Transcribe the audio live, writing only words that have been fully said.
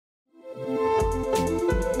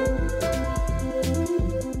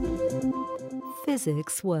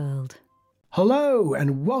Physics World. Hello,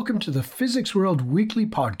 and welcome to the Physics World Weekly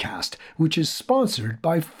Podcast, which is sponsored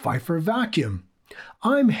by Pfeiffer Vacuum.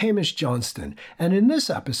 I'm Hamish Johnston, and in this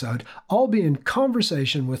episode, I'll be in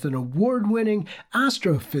conversation with an award-winning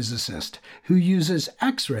astrophysicist who uses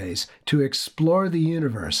X-rays to explore the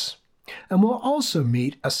universe. And we'll also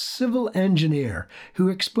meet a civil engineer who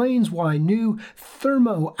explains why new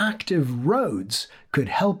thermoactive roads could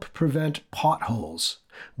help prevent potholes.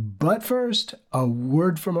 But first, a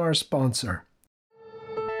word from our sponsor.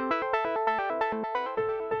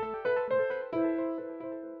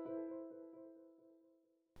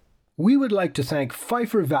 We would like to thank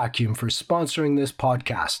Pfeiffer Vacuum for sponsoring this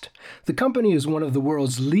podcast. The company is one of the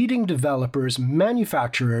world's leading developers,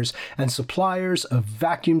 manufacturers, and suppliers of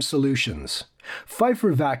vacuum solutions.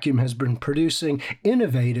 Pfeiffer Vacuum has been producing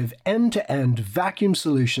innovative end-to-end vacuum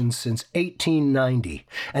solutions since 1890,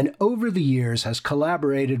 and over the years has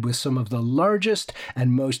collaborated with some of the largest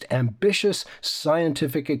and most ambitious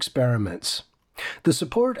scientific experiments. The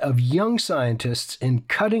support of young scientists in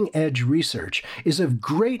cutting-edge research is of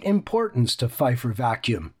great importance to Pfeiffer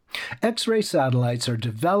Vacuum. X-ray satellites are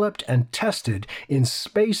developed and tested in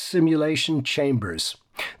space simulation chambers.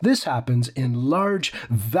 This happens in large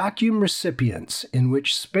vacuum recipients in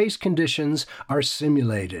which space conditions are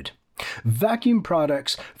simulated. Vacuum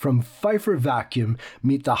products from Pfeiffer Vacuum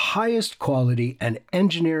meet the highest quality and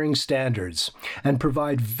engineering standards and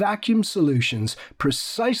provide vacuum solutions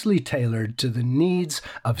precisely tailored to the needs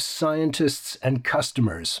of scientists and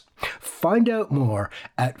customers. Find out more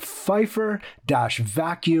at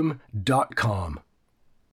pfeiffer-vacuum.com.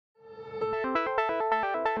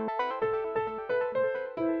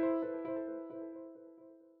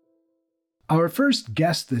 Our first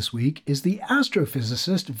guest this week is the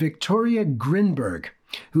astrophysicist Victoria Grinberg,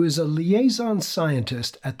 who is a liaison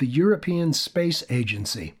scientist at the European Space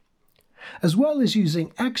Agency. As well as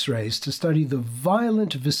using X-rays to study the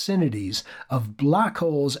violent vicinities of black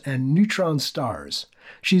holes and neutron stars,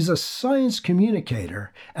 she's a science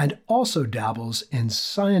communicator and also dabbles in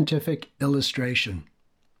scientific illustration.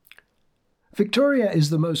 Victoria is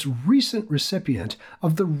the most recent recipient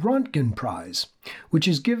of the Röntgen Prize, which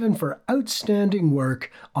is given for outstanding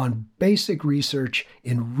work on basic research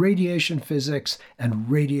in radiation physics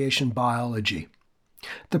and radiation biology.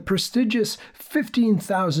 The prestigious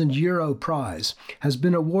 €15,000 prize has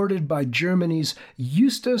been awarded by Germany's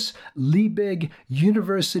Justus Liebig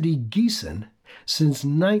University Gießen since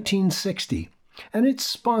 1960, and it's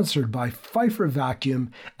sponsored by Pfeiffer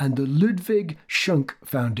Vacuum and the Ludwig Schunk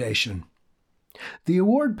Foundation. The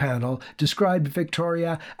award panel described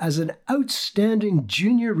Victoria as an outstanding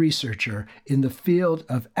junior researcher in the field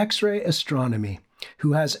of X-ray astronomy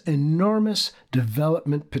who has enormous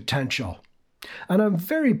development potential. And I'm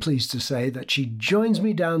very pleased to say that she joins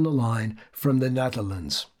me down the line from the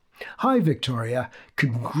Netherlands. Hi, Victoria.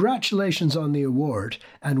 Congratulations on the award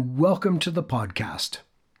and welcome to the podcast.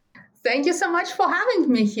 Thank you so much for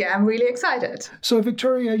having me here. I'm really excited. So,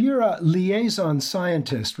 Victoria, you're a liaison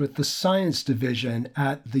scientist with the Science Division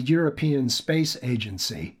at the European Space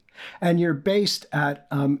Agency, and you're based at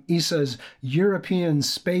ESA's European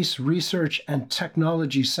Space Research and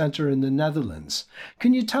Technology Center in the Netherlands.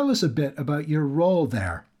 Can you tell us a bit about your role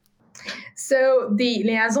there? So, the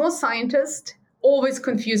liaison scientist always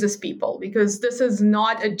confuses people because this is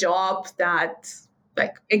not a job that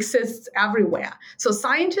exists everywhere. So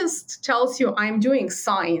scientist tells you I'm doing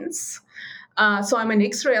science. So I'm an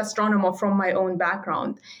X-ray astronomer from my own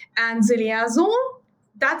background. And the liaison,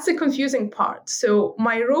 that's the confusing part. So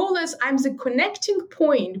my role is I'm the connecting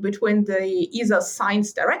point between the ESA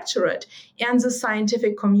Science Directorate and the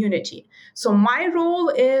scientific community. So my role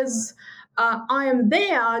is I am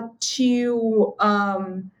there to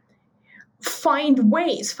find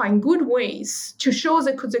good ways to show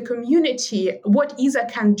the community what ESA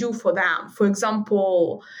can do for them. For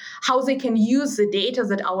example, how they can use the data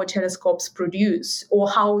that our telescopes produce, or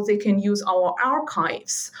how they can use our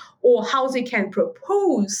archives, or how they can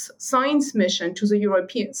propose science missions to the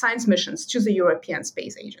European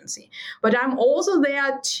Space Agency. But I'm also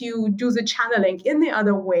there to do the channeling in the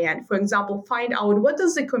other way, and, for example, find out what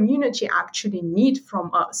does the community actually need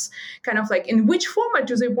from us, kind of like in which format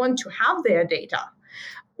do they want to have their data,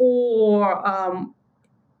 or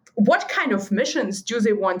what kind of missions do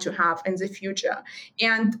they want to have in the future?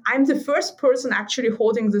 And I'm the first person actually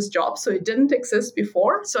holding this job, so it didn't exist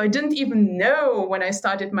before. So I didn't even know when I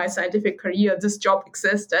started my scientific career this job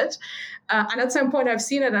existed. And at some point I've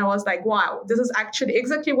seen it and I was like, wow, this is actually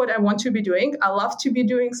exactly what I want to be doing. I love to be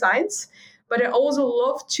doing science, but I also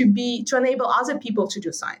love to enable other people to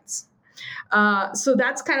do science. So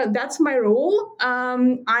that's my role.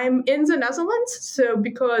 I'm in the Netherlands, so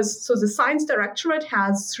the science directorate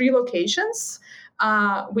has 3 locations.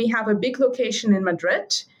 We have a big location in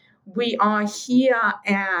Madrid. We are here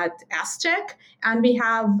at Aztec, and we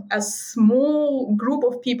have a small group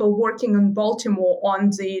of people working in Baltimore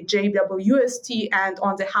on the JWST and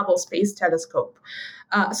on the Hubble Space Telescope.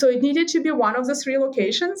 So it needed to be one of the 3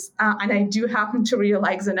 locations, and I do happen to really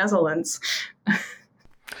like the Netherlands.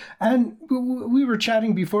 And we were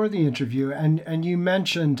chatting before the interview, and you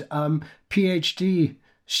mentioned PhD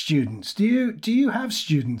students. Do you have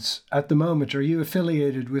students at the moment? Are you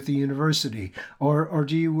affiliated with the university, or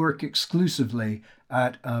do you work exclusively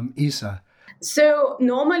at ESA? So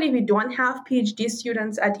normally we don't have PhD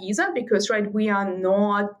students at ESA because, right, we are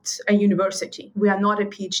not a university. We are not a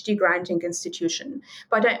PhD granting institution.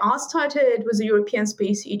 But I started with the European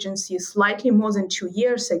Space Agency slightly more than 2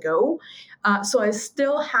 years ago. So I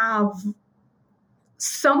still have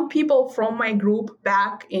some people from my group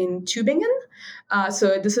back in Tübingen.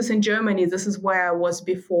 So this is in Germany. This is where I was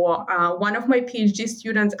before. One of my PhD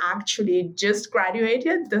students actually just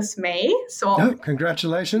graduated this May. So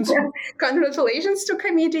congratulations. Congratulations to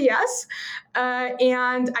Kamita, yes.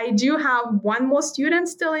 And I do have one more student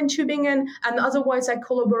still in Tübingen, and otherwise I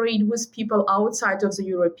collaborate with people outside of the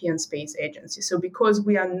European Space Agency. So because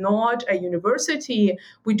we are not a university,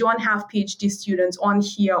 we don't have PhD students on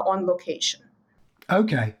location.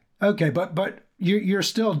 Okay, but you're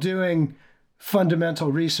still doing fundamental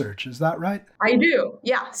research, is that right? I do.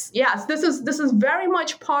 Yes. This is very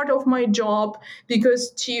much part of my job,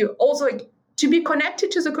 because to be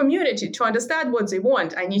connected to the community, to understand what they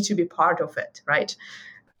want, I need to be part of it, right?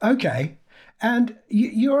 Okay. And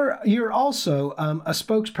you're also a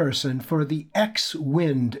spokesperson for the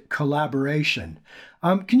X-Wind collaboration.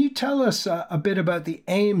 Can you tell us a bit about the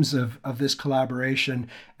aims of this collaboration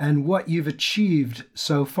and what you've achieved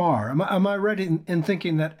so far? Am I right in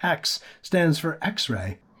thinking that X stands for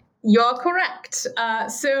X-ray? You're correct.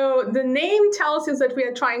 So the name tells us that we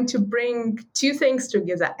are trying to bring 2 things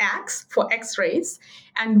together: X for X-rays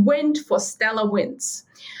and wind for stellar winds.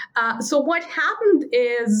 So what happened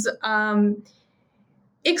is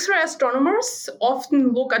X-ray astronomers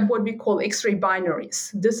often look at what we call X-ray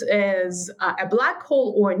binaries. This is a black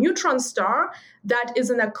hole or a neutron star that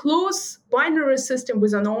is in a close binary system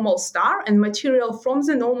with a normal star, and material from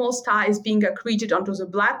the normal star is being accreted onto the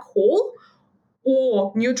black hole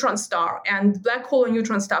or neutron star, and black hole or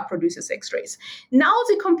neutron star produces X-rays. Now,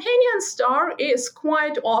 the companion star is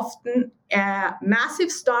quite often a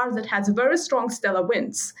massive star that has very strong stellar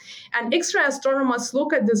winds. And X-ray astronomers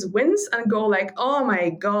look at these winds and go like, oh my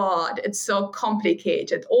God, it's so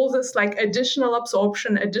complicated. All this like additional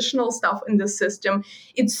absorption, additional stuff in the system.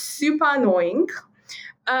 It's super annoying.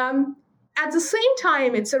 At the same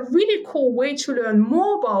time, it's a really cool way to learn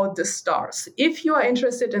more about the stars if you are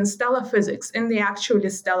interested in stellar physics, in the actual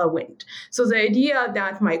stellar wind. So the idea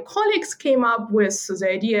that my colleagues came up with, so the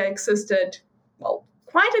idea existed, well,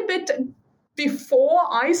 quite a bit before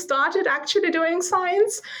I started actually doing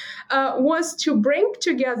science, was to bring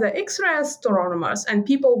together X-ray astronomers and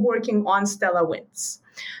people working on stellar winds.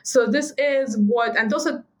 So this is and those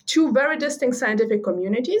are 2 very distinct scientific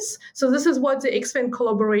communities. So this is what the X-Wind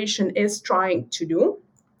collaboration is trying to do.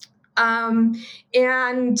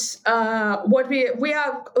 What we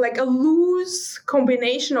are like a loose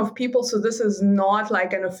combination of people. So this is not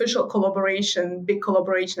like an official collaboration, big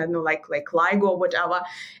collaboration, I don't know, like LIGO or whatever.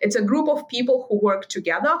 It's a group of people who work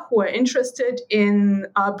together, who are interested in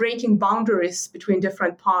breaking boundaries between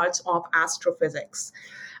different parts of astrophysics.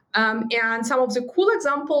 And some of the cool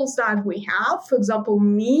examples that we have, for example,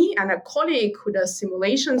 me and a colleague who does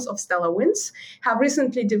simulations of stellar winds have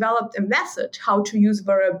recently developed a method how to use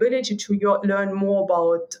variability to learn more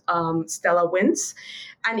about stellar winds.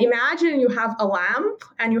 And imagine you have a lamp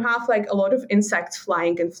and you have like a lot of insects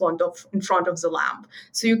flying in front of the lamp.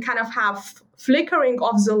 So you kind of have flickering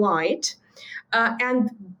of the light, and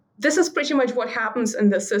this is pretty much what happens in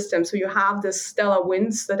the system. So you have the stellar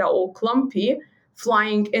winds that are all clumpy,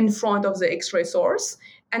 flying in front of the X-ray source.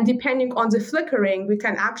 And depending on the flickering, we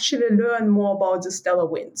can actually learn more about the stellar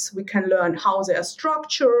winds. We can learn how they are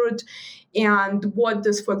structured and what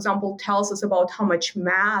this, for example, tells us about how much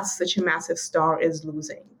mass such a massive star is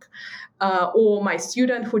losing. Or my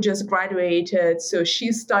student who just graduated, so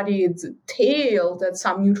she studied the tail that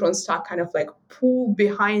some neutron star kind of like pull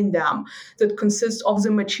behind them that consists of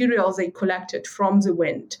the materials they collected from the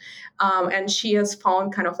wind. And she has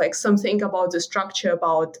found kind of like something about the structure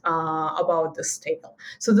about this tail.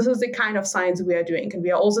 So this is the kind of science we are doing. And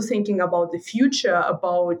we are also thinking about the future,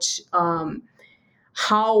 about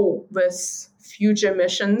how this future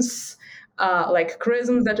missions, like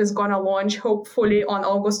CRISM that is going to launch hopefully on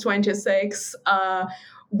August 26th,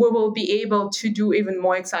 we will be able to do even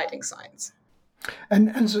more exciting science.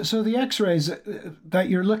 And so the X-rays that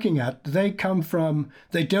you're looking at, they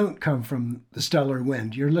don't come from the stellar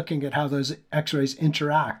wind. You're looking at how those X-rays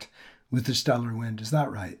interact with the stellar wind. Is that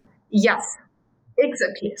right? Yes,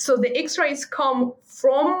 exactly. So the X-rays come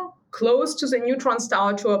from close to the neutron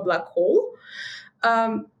star to a black hole.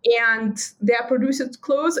 And they are produced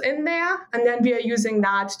close in there. And then we are using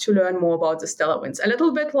that to learn more about the stellar winds. A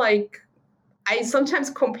little bit like I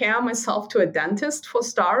sometimes compare myself to a dentist for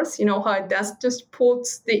stars. You know how a dentist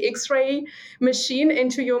puts the X-ray machine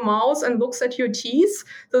into your mouth and looks at your teeth.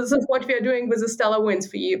 So this is what we are doing with the stellar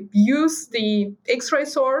winds. We use the X-ray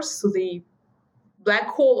source, so the black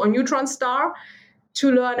hole or neutron star,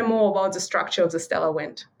 to learn more about the structure of the stellar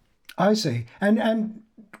wind. I see. And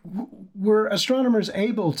were astronomers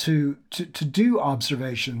able to do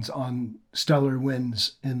observations on stellar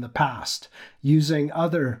winds in the past using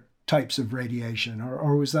other types of radiation,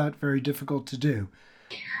 or was that very difficult to do?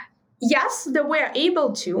 Yes, they were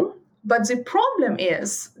able to, but the problem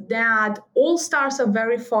is that all stars are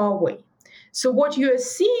very far away. So what you're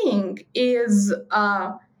seeing is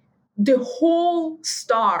the whole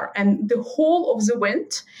star and the whole of the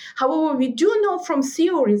wind. However, we do know from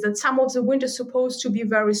theories that some of the wind is supposed to be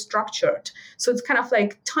very structured. So it's kind of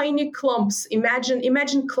like tiny clumps.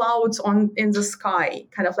 Imagine clouds in the sky,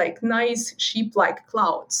 kind of like nice sheep-like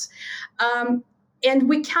clouds. And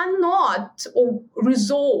we cannot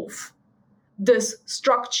resolve this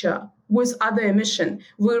structure with other emission.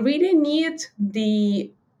 We really need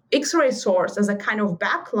the X-ray source as a kind of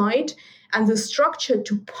backlight and the structure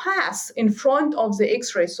to pass in front of the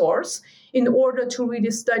X-ray source in order to really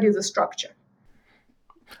study the structure.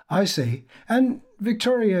 I see. And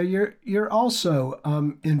Victoria, you're also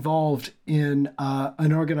involved in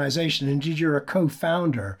an organization. Indeed, you're a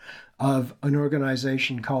co-founder of an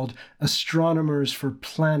organization called Astronomers for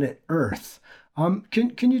Planet Earth.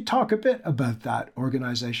 Can you talk a bit about that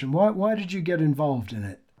organization? Why did you get involved in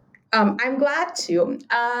it? I'm glad to.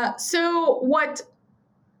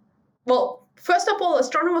 First of all,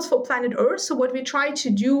 Astronomers for Planet Earth. So what we try to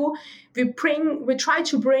do, we try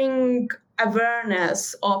to bring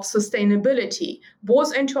awareness of sustainability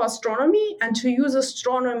both into astronomy and to use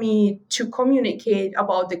astronomy to communicate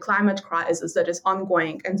about the climate crisis that is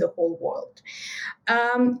ongoing in the whole world.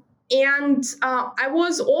 And I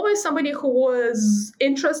was always somebody who was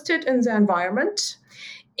interested in the environment.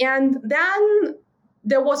 And then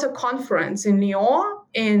there was a conference in Lyon,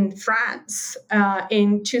 in France,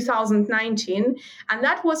 in 2019, and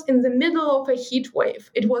that was in the middle of a heat wave.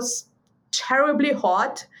 It was terribly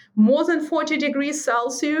hot, more than 40 degrees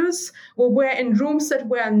Celsius. We were in rooms that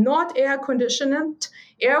were not air conditioned.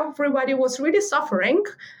 Everybody was really suffering,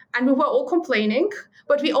 and we were all complaining.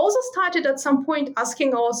 But we also started at some point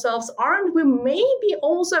asking ourselves, aren't we maybe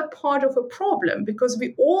also part of a problem? Because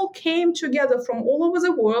we all came together from all over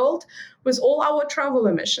the world with all our travel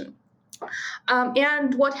emission.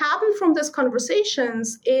 And what happened from these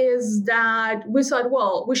conversations is that we thought,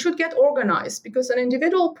 well, we should get organized because an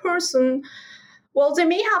individual person, well, they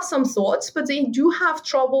may have some thoughts, but they do have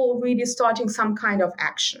trouble really starting some kind of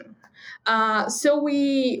action. So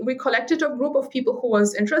we collected a group of people who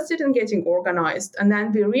was interested in getting organized. And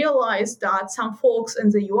then we realized that some folks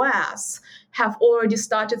in the US have already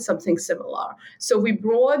started something similar. So we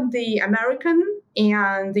brought the American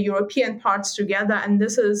and the European parts together. And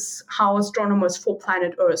this is how Astronomers for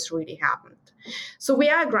Planet Earth really happened. So we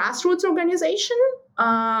are a grassroots organization.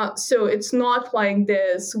 So it's not like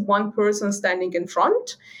this one person standing in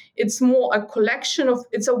front. It's more a collection of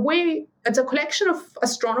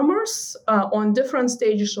astronomers on different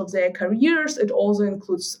stages of their careers. It also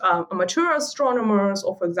includes amateur astronomers,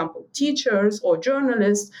 or for example, teachers or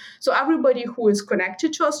journalists. So everybody who is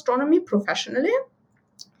connected to astronomy professionally.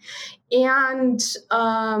 And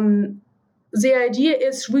the idea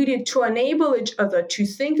is really to enable each other to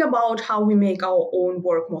think about how we make our own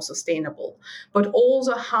work more sustainable, but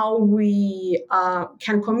also how we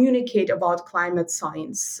can communicate about climate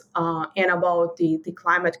science and about the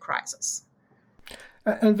climate crisis.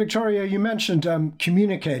 And Victoria, you mentioned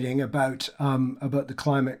communicating about the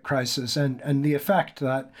climate crisis and the effect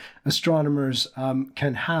that astronomers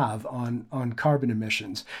can have on carbon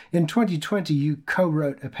emissions. In 2020, you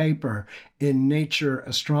co-wrote a paper in Nature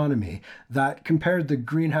Astronomy that compared the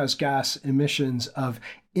greenhouse gas emissions of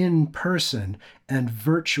in-person and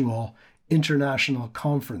virtual international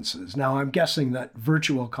conferences. Now, I'm guessing that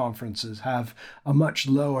virtual conferences have a much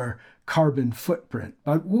lower carbon footprint,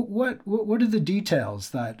 but what are the details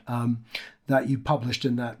that that you published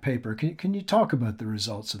in that paper? Can you talk about the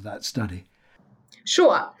results of that study?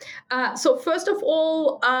 Sure. So first of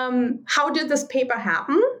all, how did this paper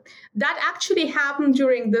happen? That actually happened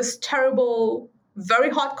during this terrible, very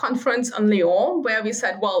hot conference in Lyon, where we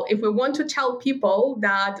said, well, if we want to tell people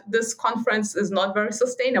that this conference is not very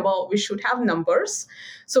sustainable, we should have numbers.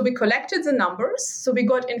 So we collected the numbers. So we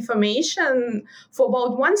got information for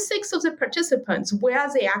about 1/6 of the participants, where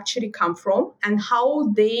they actually come from and how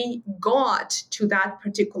they got to that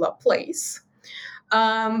particular place.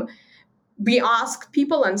 We asked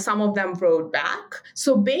people and some of them wrote back.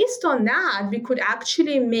 So based on that, we could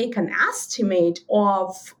actually make an estimate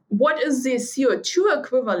of what is the CO2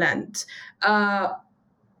 equivalent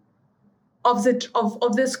of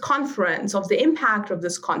this conference, of the impact of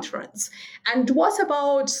this conference. And it was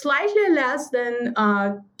about slightly less than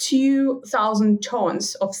 2,000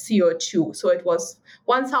 tons of CO2. So it was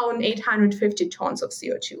 1,850 tons of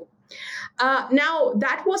CO2. Now,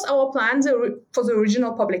 that was our plan for the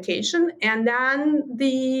original publication. And then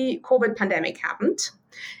the COVID pandemic happened.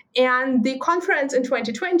 And the conference in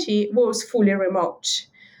 2020 was fully remote.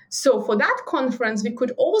 So for that conference, we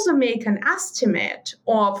could also make an estimate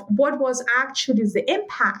of what was actually the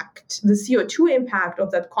impact, the CO2 impact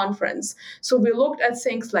of that conference. So we looked at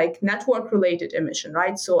things like network-related emission,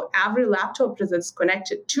 right? So every laptop that's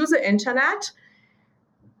connected to the internet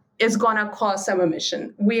is going to cause some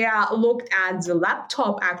emission. We looked at the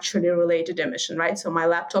laptop actually related emission, right? So my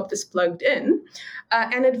laptop is plugged in.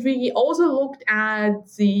 We also looked at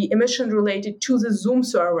the emission related to the Zoom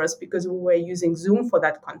servers because we were using Zoom for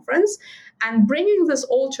that conference. And bringing this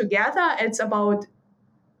all together, it's about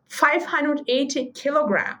 580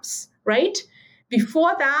 kilograms, right?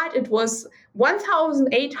 Before that, it was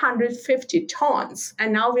 1,850 tons.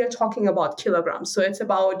 And now we are talking about kilograms. So it's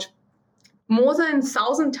about more than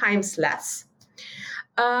 1,000 times less.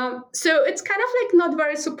 So it's kind of like not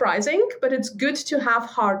very surprising, but it's good to have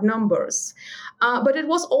hard numbers. But it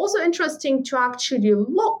was also interesting to actually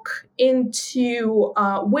look into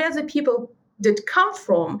where the people did come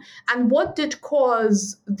from and what did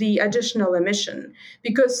cause the additional emission.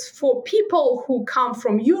 Because for people who come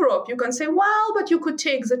from Europe, you can say, well, but you could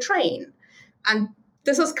take the train. And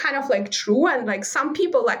this is kind of like true. And like some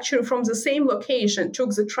people actually from the same location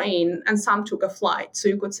took the train and some took a flight. So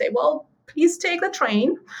you could say, well, please take the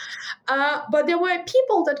train. But there were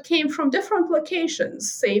people that came from different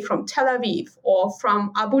locations, say from Tel Aviv or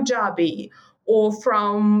from Abu Dhabi or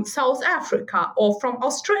from South Africa or from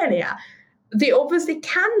Australia. They obviously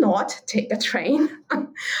cannot take a train.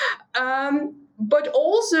 But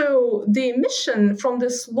also the emission from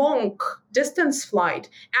this long distance flight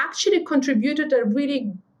actually contributed a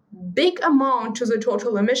really big amount to the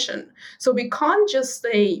total emission. So we can't just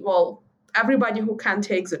say, well, everybody who can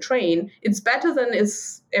take the train, it's better than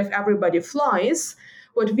if everybody flies,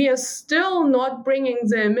 but we are still not bringing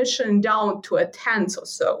the emission down to a tenth or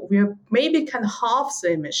so. We maybe can halve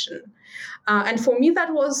the emission. And for me,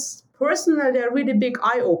 that was personally a really big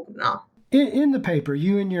eye-opener. In the paper,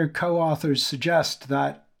 you and your co-authors suggest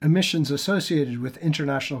that emissions associated with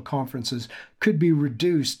international conferences could be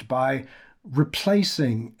reduced by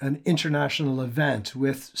replacing an international event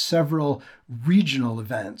with several regional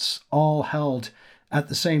events, all held at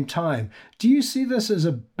the same time. Do you see this as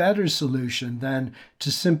a better solution than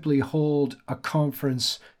to simply hold a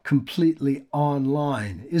conference completely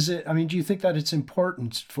online? Do you think that it's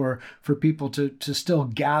important for people to still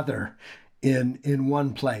gather in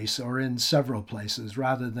one place or in several places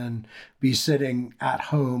rather than be sitting at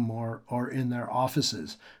home or in their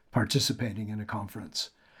offices participating in a conference?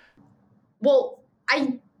 Well,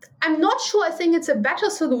 I'm not sure. I think it's a better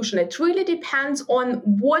solution. It really depends on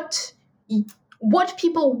what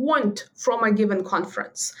people want from a given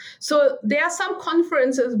conference. So there are some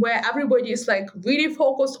conferences where everybody is like really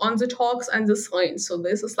focused on the talks and the science. So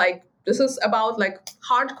this is about like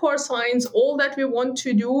hardcore science. All that we want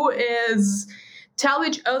to do is tell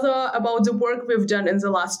each other about the work we've done in the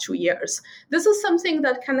last 2 years. This is something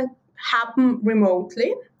that can happen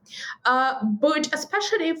remotely. But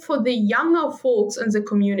especially for the younger folks in the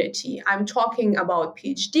community, I'm talking about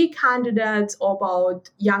PhD candidates or about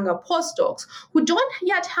younger postdocs who don't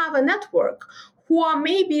yet have a network, who are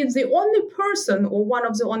maybe the only person or one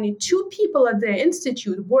of the only two people at their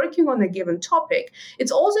institute working on a given topic.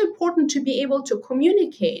 It's also important to be able to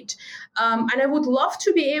communicate. And I would love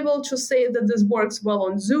to be able to say that this works well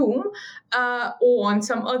on Zoom or on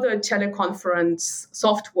some other teleconference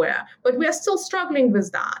software, but we are still struggling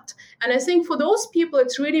with that. And I think for those people,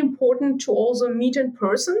 it's really important to also meet in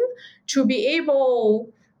person to be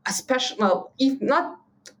able,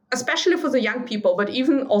 especially for the young people, but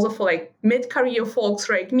even also for like mid-career folks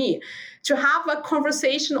like me, to have a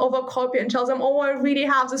conversation over coffee and tell them, oh, I really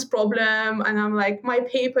have this problem. And I'm like, my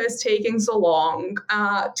paper is taking so long,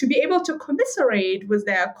 to be able to commiserate with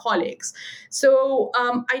their colleagues. So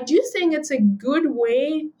I do think it's a good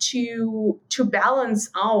way to balance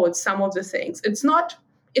out some of the things. It's not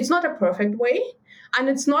a perfect way. And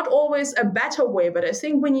it's not always a better way, but I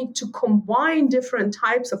think we need to combine different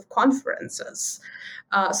types of conferences.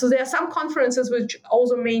 So there are some conferences which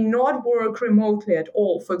also may not work remotely at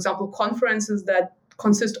all. For example, conferences that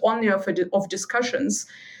consist only of discussions.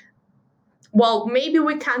 Well, maybe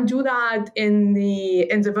we can do that in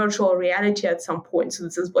the virtual reality at some point. So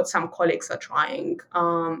this is what some colleagues are trying.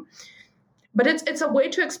 But it's a way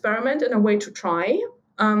to experiment and a way to try,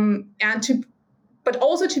 but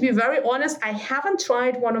also, to be very honest, I haven't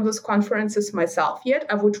tried one of those conferences myself yet.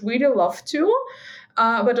 I would really love to.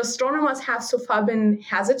 But astronomers have so far been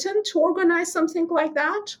hesitant to organize something like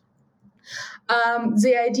that.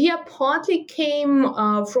 The idea partly came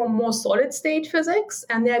from more solid state physics,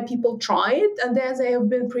 and there people tried, and there they have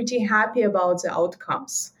been pretty happy about the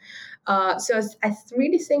outcomes. So I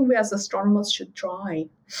really think we as astronomers should try.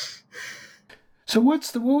 So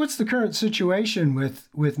what's the current situation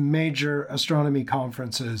with major astronomy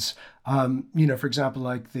conferences? For example,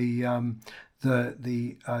 like the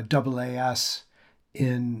AAS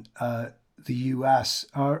in the U.S.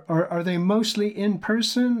 Are they mostly in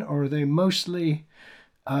person, or are they mostly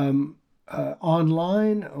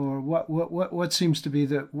online, or what seems to be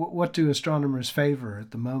what do astronomers favor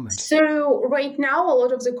at the moment? So right now, a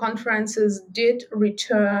lot of the conferences did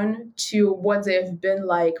return to what they've been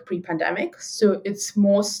like pre-pandemic. So it's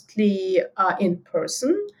mostly in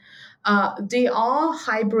person. They are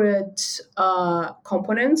hybrid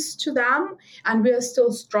components to them, and we are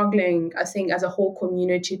still struggling, I think, as a whole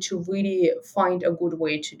community to really find a good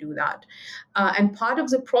way to do that. And part of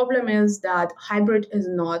the problem is that hybrid is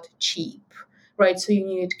not cheap. Right, so you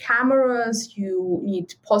need cameras, you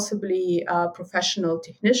need possibly professional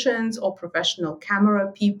technicians or professional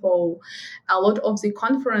camera people. A lot of the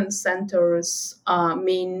conference centers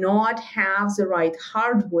may not have the right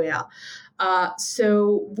hardware.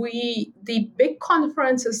 So the big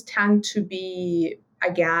conferences tend to be,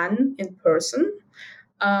 again, in person.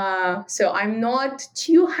 So I'm not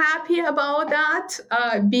too happy about that,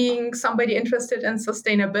 being somebody interested in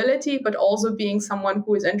sustainability, but also being someone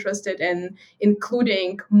who is interested in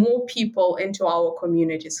including more people into our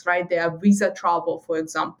communities, right? There are visa trouble, for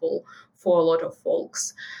example, for a lot of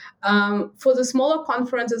folks. For the smaller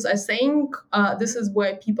conferences, I think this is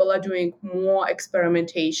where people are doing more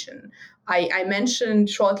experimentation. I mentioned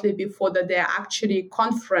shortly before that there are actually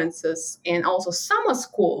conferences and also summer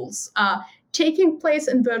schools taking place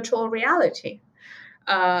in virtual reality.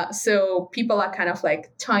 So people are kind of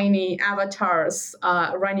like tiny avatars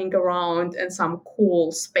running around in some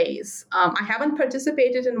cool space. I haven't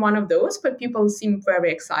participated in one of those, but people seem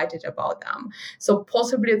very excited about them. So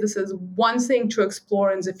possibly this is one thing to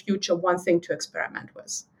explore in the future, one thing to experiment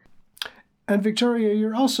with. And Victoria,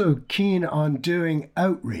 you're also keen on doing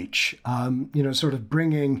outreach, sort of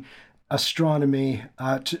bringing astronomy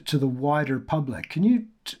to the wider public. Can you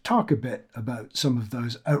talk a bit about some of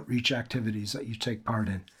those outreach activities that you take part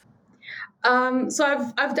in?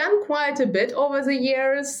 So I've done quite a bit over the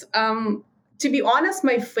years. To be honest,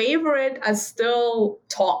 my favorite are still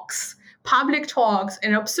talks. Public talks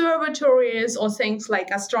in observatories or things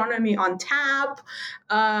like Astronomy on Tap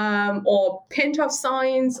or Pint of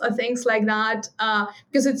Science or things like that,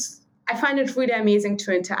 because I find it really amazing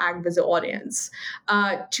to interact with the audience,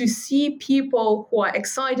 to see people who are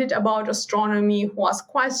excited about astronomy, who ask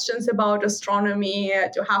questions about astronomy,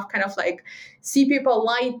 to have kind of like see people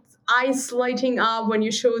eyes lighting up when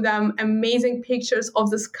you show them amazing pictures of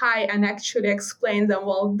the sky and actually explain them,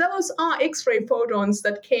 well, those are X-ray photons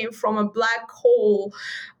that came from a black hole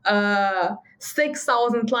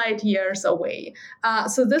 6,000 light years away.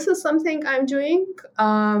 So this is something I'm doing.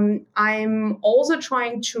 I'm also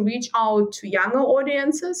trying to reach out to younger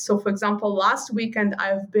audiences. So for example, last weekend,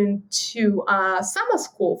 I've been to summer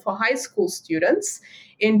school for high school students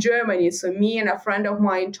in Germany. So me and a friend of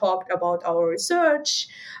mine talked about our research,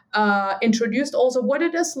 introduced also what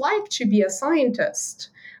it is like to be a scientist.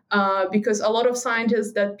 because a lot of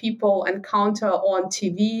scientists that people encounter on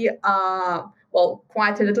TV are, well,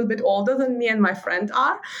 quite a little bit older than me and my friend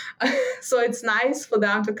are. So it's nice for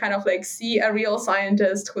them to kind of like see a real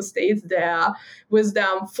scientist who stays there with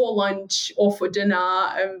them for lunch or for dinner,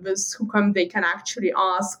 and with whom they can actually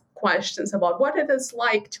ask questions about what it is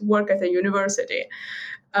like to work at a university.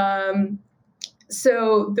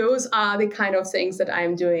 So those are the kind of things that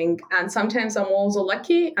I'm doing. And sometimes I'm also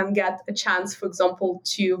lucky and get a chance, for example,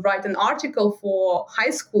 to write an article for high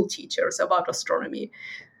school teachers about astronomy.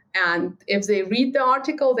 And if they read the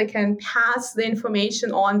article, they can pass the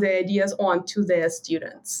information on, the ideas on to their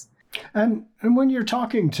students. And when you're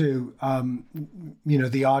talking to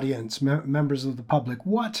the audience, members of the public,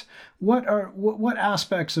 what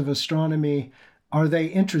aspects of astronomy are they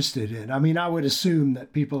interested in? I mean, I would assume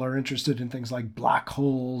that people are interested in things like black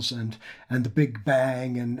holes and the Big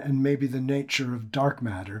Bang and maybe the nature of dark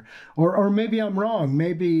matter. Or maybe I'm wrong.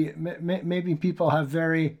 Maybe people have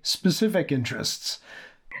very specific interests.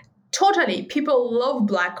 Totally. People love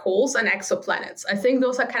black holes and exoplanets. I think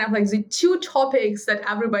those are kind of like the two topics that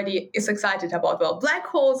everybody is excited about. Well, black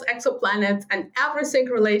holes, exoplanets, and everything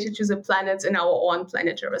related to the planets in our own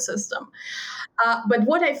planetary system. But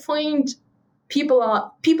what I find people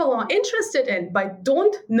are interested in, but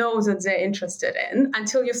don't know that they're interested in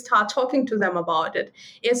until you start talking to them about it,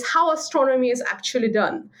 is how astronomy is actually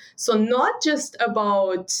done. So not just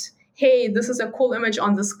about, hey, this is a cool image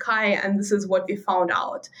on the sky and this is what we found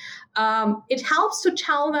out. It helps to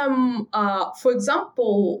tell them, for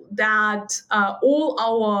example, that all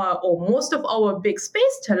our, or most of our big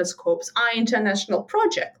space telescopes are international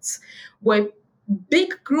projects where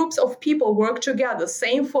big groups of people work together.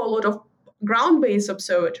 Same for a lot of ground-based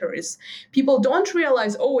observatories. People don't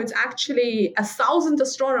realize, it's actually 1,000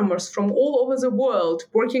 astronomers from all over the world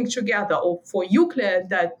working together, or for Euclid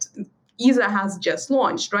that ESA has just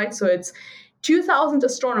launched, right? So it's 2,000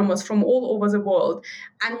 astronomers from all over the world.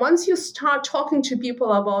 And once you start talking to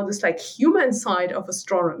people about this like human side of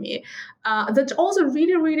astronomy, that also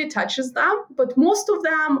really, really touches them. But most of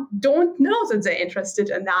them don't know that they're interested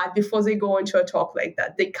in that before they go into a talk like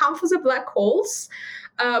that. They come for the black holes,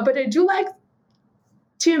 but I do like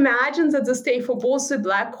to imagine that they stay for both the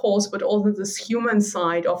black holes, but also this human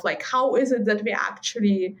side of like, how is it that we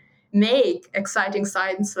actually make exciting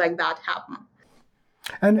science like that happen?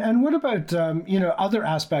 And what about other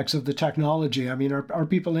aspects of the technology? I mean, are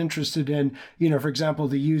people interested in, for example,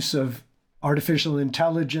 the use of artificial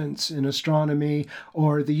intelligence in astronomy,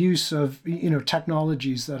 or the use of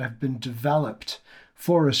technologies that have been developed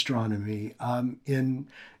for astronomy in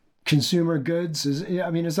consumer goods? Is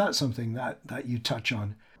that something that you touch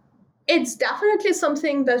on? It's definitely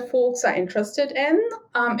something that folks are interested in.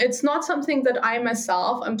 It's not something that I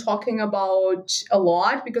myself am talking about a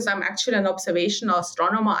lot because I'm actually an observational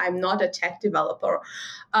astronomer. I'm not a tech developer.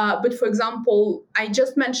 But for example, I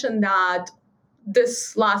just mentioned that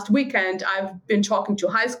this last weekend, I've been talking to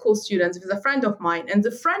high school students with a friend of mine, and the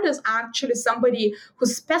friend is actually somebody who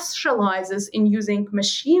specializes in using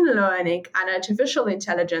machine learning and artificial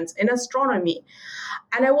intelligence in astronomy.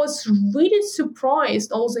 And I was really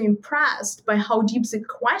surprised, also impressed by how deep the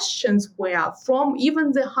questions were from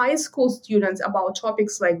even the high school students about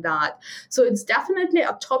topics like that. So it's definitely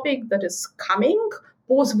a topic that is coming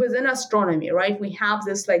both within astronomy, right? We have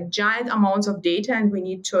this like giant amounts of data and we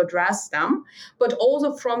need to address them, but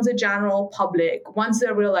also from the general public, once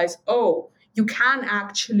they realize, you can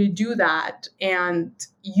actually do that and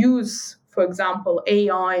use, for example,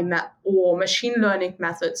 AI or machine learning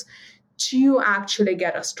methods to actually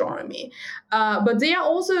get astronomy. But they are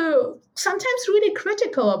also sometimes really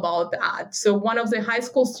critical about that. So one of the high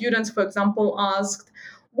school students, for example, asked,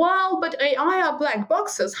 well, but AI are black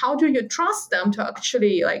boxes. How do you trust them to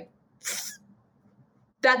actually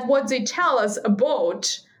that what they tell us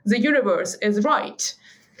about the universe is right?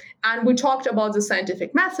 And we talked about the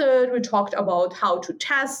scientific method. We talked about how to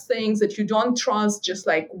test things, that you don't trust just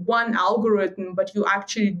like one algorithm, but you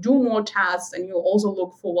actually do more tests and you also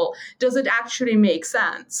look for, well, does it actually make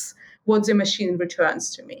sense what the machine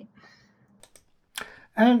returns to me?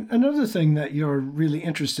 And another thing that you're really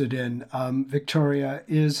interested in, Victoria,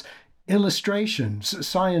 is illustration,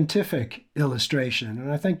 scientific illustration.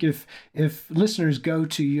 And I think if listeners go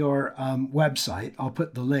to your website, I'll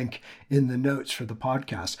put the link in the notes for the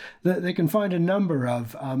podcast, that they can find a number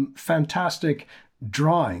of fantastic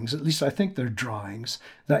drawings, at least I think they're drawings,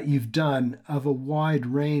 that you've done of a wide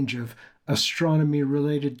range of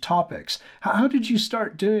astronomy-related topics. How did you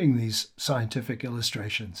start doing these scientific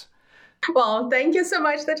illustrations? Well, thank you so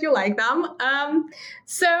much that you like them.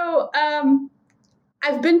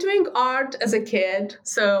 I've been doing art as a kid.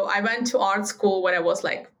 So I went to art school when I was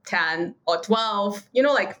like 10 or 12,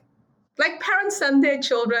 like parents send their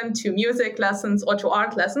children to music lessons or to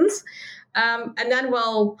art lessons. And then,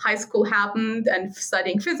 high school happened and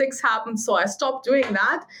studying physics happened, so I stopped doing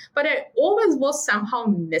that. But I always was somehow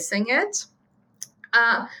missing it.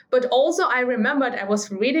 But also, I remembered I was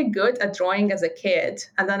really good at drawing as a kid.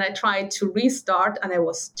 And then I tried to restart, and I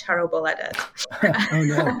was terrible at it. Oh,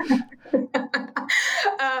 no.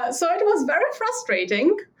 So it was very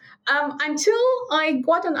frustrating until I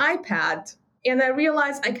got an iPad. And I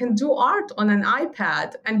realized I can do art on an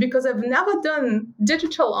iPad. And because I've never done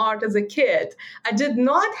digital art as a kid, I did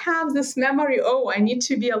not have this memory, I need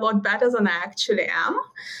to be a lot better than I actually am.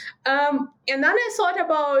 And then I thought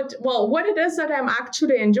about, what it is that I'm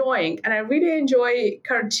actually enjoying. And I really enjoy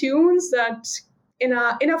cartoons that in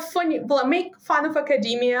a funny, make fun of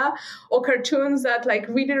academia, or cartoons that like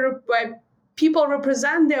really people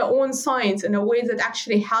represent their own science in a way that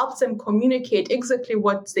actually helps them communicate exactly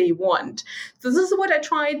what they want. So this is what I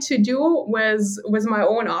try to do with my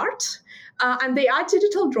own art. And they are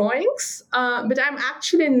digital drawings, but I'm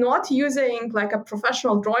actually not using like a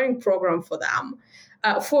professional drawing program for them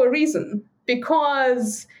for a reason,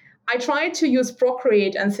 because I try to use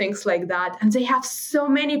Procreate and things like that, and they have so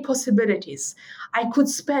many possibilities. I could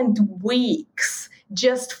spend weeks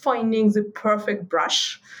just finding the perfect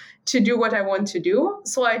brush to do what I want to do.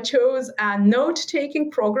 So I chose a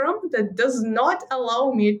note-taking program that does not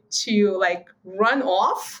allow me to like run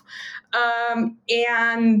off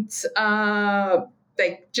and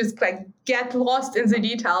just get lost in the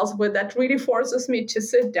details, but that really forces me to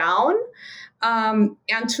sit down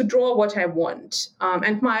and to draw what I want.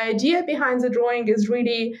 And my idea behind the drawing is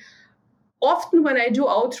really, often when I do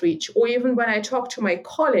outreach or even when I talk to my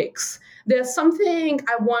colleagues, there's something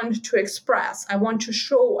I want to express. I want to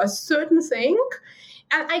show a certain thing,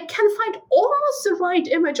 and I can find almost the right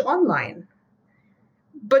image online.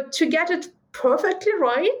 But to get it perfectly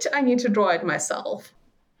right, I need to draw it myself.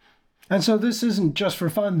 And so this isn't just for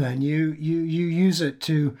fun then. You use it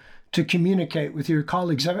to communicate with your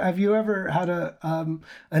colleagues. Have you ever had an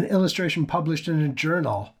illustration published in a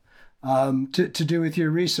journal to do with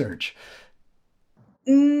your research?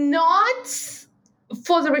 Not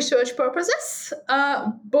for the research purposes,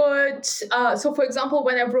 but so for example,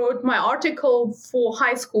 when I wrote my article for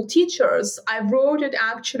high school teachers, I wrote it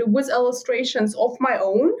actually with illustrations of my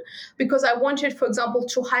own, because I wanted, for example,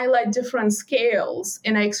 to highlight different scales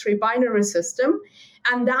in an X-ray binary system.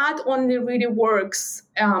 And that only really works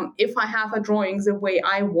if I have a drawing the way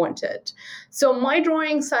I want it. So my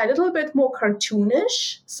drawings are a little bit more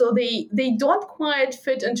cartoonish. So they don't quite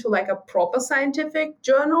fit into like a proper scientific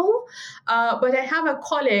journal. But I have a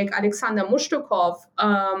colleague, Alexander Mushtukov,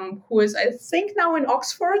 who is, I think, now in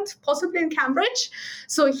Oxford, possibly in Cambridge.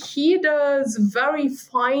 So he does very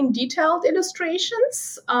fine, detailed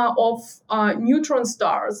illustrations of neutron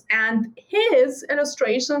stars. And his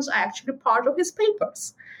illustrations are actually part of his paper.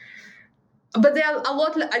 But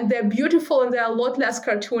they're beautiful, and they're a lot less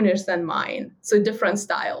cartoonish than mine. So different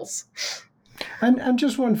styles. And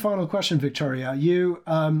just one final question, Victoria. You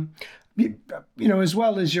as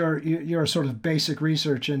well as your sort of basic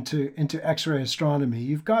research into X-ray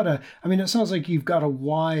astronomy, it sounds like you've got a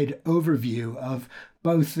wide overview of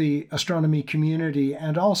both the astronomy community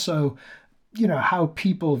and also, how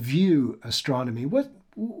people view astronomy.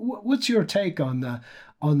 What's your take on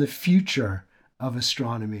the future of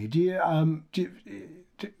astronomy?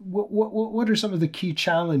 What are some of the key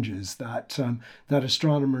challenges that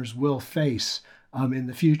astronomers will face in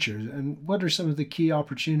the future, and what are some of the key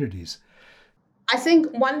opportunities? I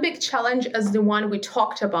think one big challenge is the one we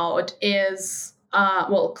talked about is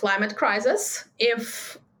climate crisis.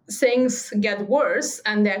 If things get worse,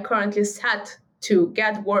 and they're currently set to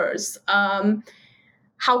get worse,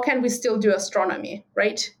 how can we still do astronomy,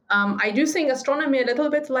 right? I do think astronomy a little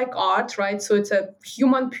bit like art, right? So it's a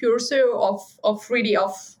human pursuit of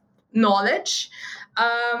knowledge.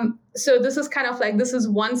 So this is kind of like, this is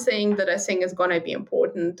one thing that I think is going to be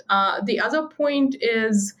important. The other point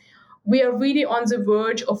is we are really on the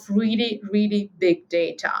verge of really, really big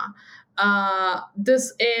data.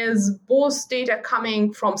 This is both data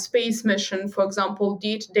coming from space mission, for example,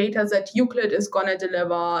 data that Euclid is going to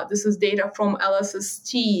deliver. This is data from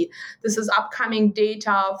LSST. This is upcoming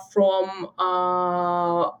data from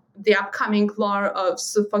the upcoming,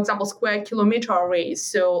 so for example, square kilometer arrays,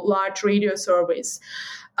 so large radio surveys.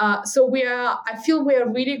 So I feel we are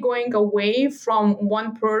really going away from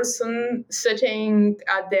one person sitting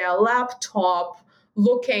at their laptop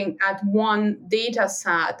looking at one data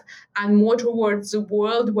set, and more towards the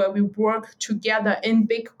world where we work together in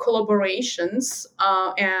big collaborations.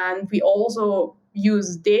 And we also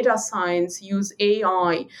use data science, use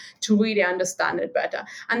AI to really understand it better.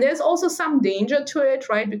 And there's also some danger to it,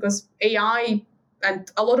 right? Because AI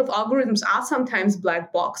and a lot of algorithms are sometimes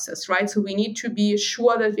black boxes, right? So we need to be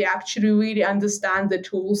sure that we actually really understand the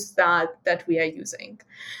tools that we are using.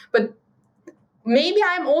 But maybe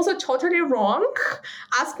I'm also totally wrong.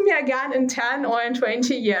 Ask me again in 10 or in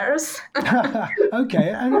 20 years. Okay.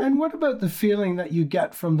 And what about the feeling that you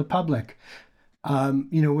get from the public?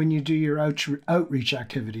 When you do your outreach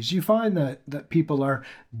activities, you find that people are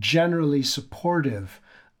generally supportive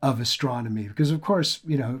of astronomy because, of course,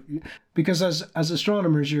 because as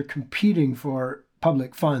astronomers, you're competing for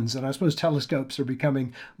public funds, and I suppose telescopes are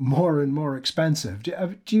becoming more and more expensive.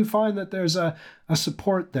 Do you find that there's a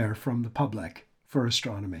support there from the public for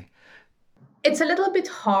astronomy? It's a little bit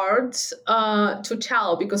hard to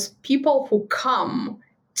tell because people who come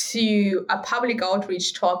to a public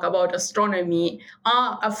outreach talk about astronomy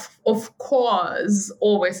are, of course,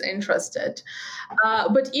 always interested.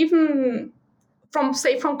 But even from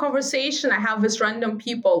conversation I have with random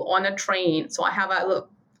people on a train, so I have a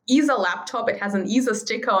ESA laptop, it has an ESA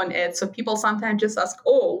sticker on it, so people sometimes just ask,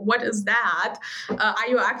 oh, what is that? Are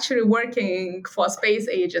you actually working for a space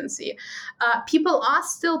agency? People are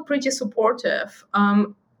still pretty supportive.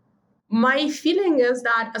 My feeling is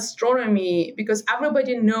that astronomy, because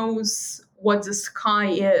everybody knows what the sky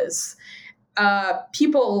is,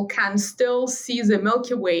 people can still see the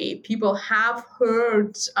Milky Way. People have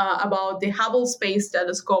heard about the Hubble Space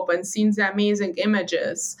Telescope and seen the amazing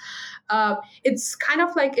images. It's kind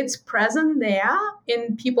of like it's present there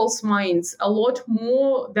in people's minds a lot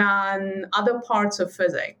more than other parts of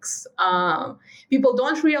physics. People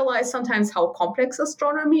don't realize sometimes how complex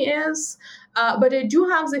astronomy is, but I do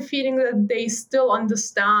have the feeling that they still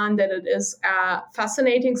understand that it is a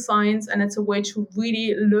fascinating science and it's a way to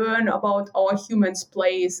really learn about our humans'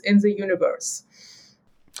 place in the universe.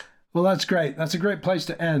 Well, that's great. That's a great place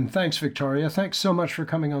to end. Thanks, Victoria. Thanks so much for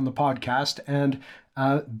coming on the podcast, and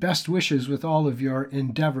best wishes with all of your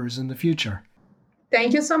endeavors in the future.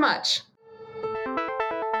 Thank you so much.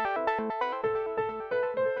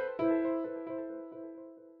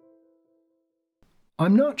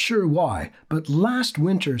 I'm not sure why, but last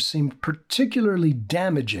winter seemed particularly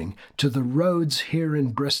damaging to the roads here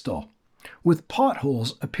in Bristol, with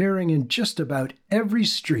potholes appearing in just about every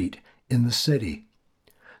street in the city.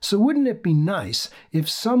 So wouldn't it be nice if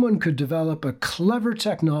someone could develop a clever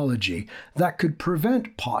technology that could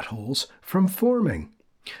prevent potholes from forming?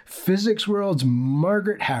 Physics World's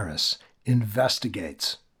Margaret Harris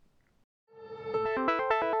investigates.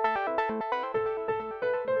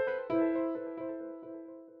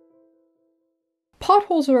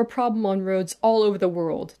 Potholes are a problem on roads all over the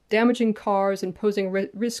world, damaging cars and posing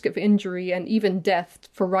risk of injury and even death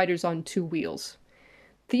for riders on two wheels.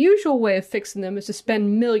 The usual way of fixing them is to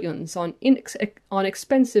spend millions on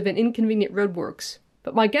expensive and inconvenient roadworks,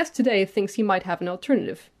 but my guest today thinks he might have an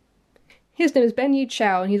alternative. His name is Ben-Yi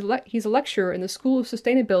Chao, and he's a lecturer in the School of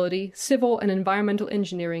Sustainability, Civil and Environmental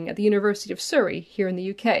Engineering at the University of Surrey here in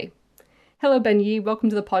the UK. Hello, Ben-Yi. Welcome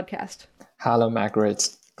to the podcast. Hello,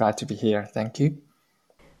 Margaret. Glad to be here. Thank you.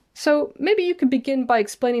 So maybe you could begin by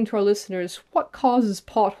explaining to our listeners what causes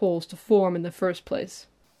potholes to form in the first place.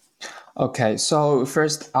 Okay, so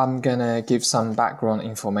first I'm gonna give some background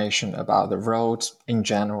information about the roads in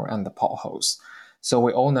general and the potholes. So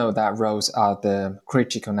we all know that roads are the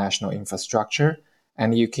critical national infrastructure,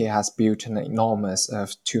 and the UK has built an enormous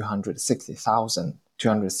of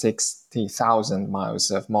 260,000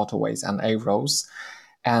 miles of motorways and A roads.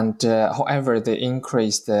 And however, the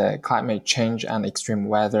increased climate change and extreme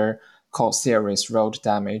weather cause serious road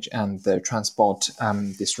damage and the transport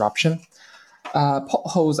disruption.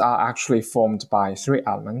 Potholes are actually formed by three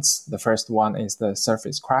elements. The first one is the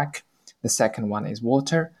surface crack, the second one is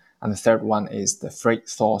water, and the third one is the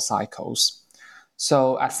freeze-thaw cycles.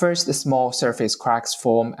 So at first, the small surface cracks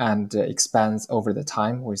form and expand over the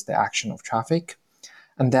time with the action of traffic.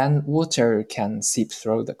 And then water can seep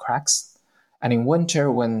through the cracks. And in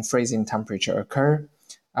winter, when freezing temperature occur,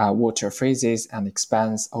 water freezes and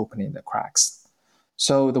expands, opening the cracks.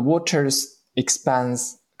 So the water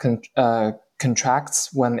expands,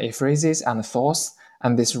 contracts when it freezes and thaws,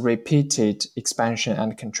 and this repeated expansion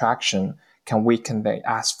and contraction can weaken the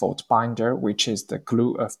asphalt binder, which is the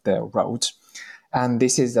glue of the road. And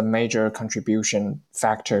this is a major contribution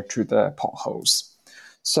factor to the potholes.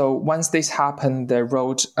 So once this happens, the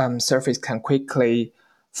road surface can quickly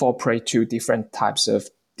fall prey to different types of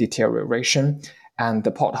deterioration. And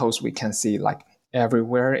the potholes we can see like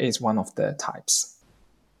everywhere is one of the types.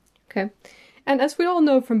 Okay. And as we all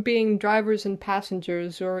know from being drivers and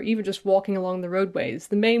passengers, or even just walking along the roadways,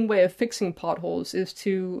 the main way of fixing potholes is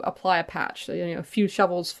to apply a patch. So, a few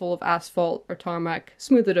shovels full of asphalt or tarmac,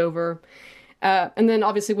 smooth it over. And then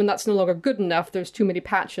obviously when that's no longer good enough, there's too many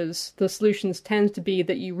patches, the solutions tend to be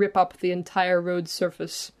that you rip up the entire road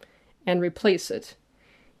surface and replace it.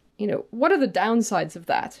 What are the downsides of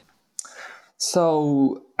that?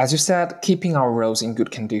 So, as you said, keeping our roads in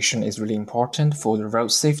good condition is really important for the road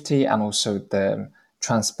safety and also the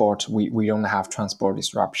transport. We don't have transport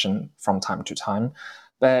disruption from time to time.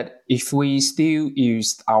 But if we still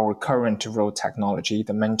use our current road technology,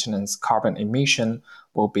 the maintenance carbon emission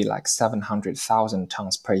will be like 700,000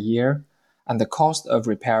 tons per year. And the cost of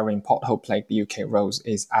repairing pothole-plagued UK roads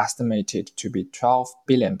is estimated to be £12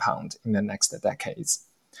 billion in the next decades.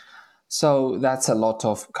 So that's a lot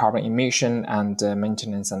of carbon emission and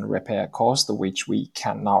maintenance and repair cost, which we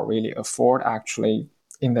cannot really afford actually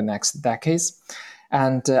in the next decades.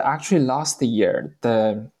 And actually last year,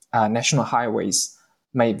 the National Highways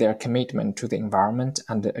made their commitment to the environment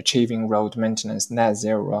and achieving road maintenance net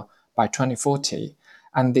zero by 2040.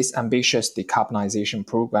 And this ambitious decarbonization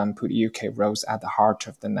program put UK roads at the heart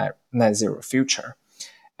of the net zero future.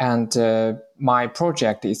 And my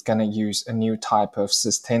project is going to use a new type of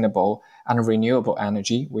sustainable and renewable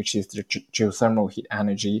energy, which is the geothermal heat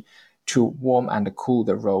energy, to warm and cool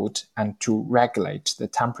the road and to regulate the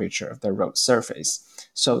temperature of the road surface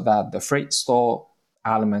so that the freight store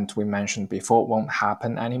element we mentioned before won't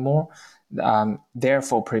happen anymore,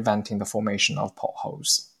 therefore preventing the formation of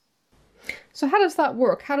potholes. So how does that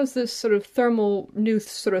work? How does this new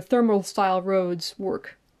thermal style roads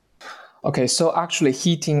work? Okay, so actually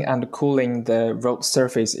heating and cooling the road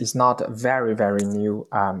surface is not a very, very new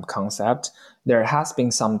concept. There has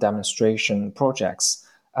been some demonstration projects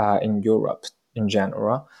in Europe in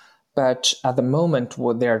general. But at the moment,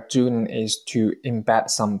 what they're doing is to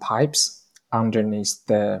embed some pipes underneath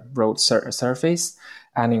the road surface.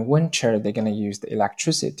 And in winter, they're going to use the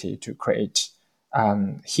electricity to create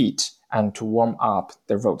heat and to warm up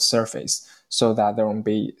the road surface, so that there won't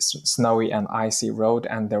be snowy and icy road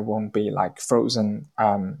and there won't be like frozen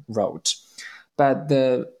road. But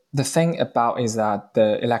the thing about is that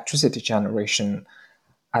the electricity generation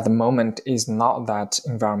at the moment is not that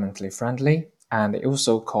environmentally friendly, and it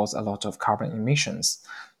also causes a lot of carbon emissions.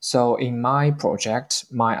 So in my project,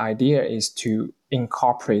 my idea is to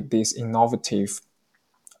incorporate this innovative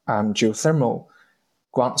geothermal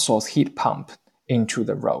ground source heat pump into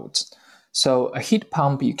the road. So a heat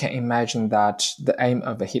pump, you can imagine that the aim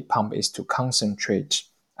of a heat pump is to concentrate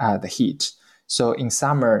the heat. So in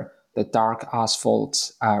summer, the dark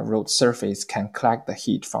asphalt road surface can collect the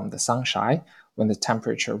heat from the sunshine when the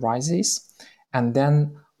temperature rises. And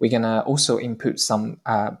then we're going to also input some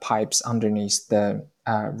pipes underneath the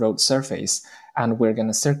road surface, and we're going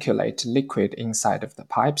to circulate liquid inside of the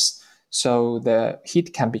pipes. So the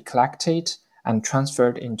heat can be collected and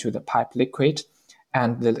transferred into the pipe liquid,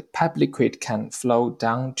 and the pipe liquid can flow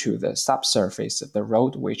down to the subsurface of the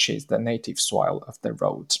road, which is the native soil of the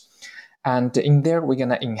road. And in there, we're going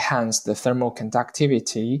to enhance the thermal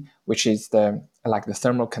conductivity, which is the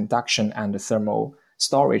thermal conduction and the thermal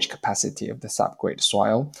storage capacity of the subgrade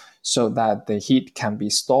soil, so that the heat can be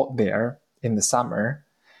stored there in the summer.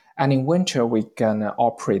 And in winter, we're going to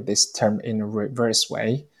operate this term in a reverse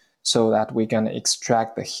way, so that we're going to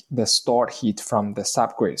extract the stored heat from the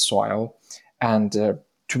subgrade soil and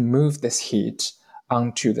to move this heat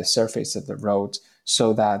onto the surface of the road,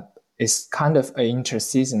 so that it's kind of an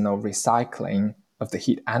interseasonal recycling of the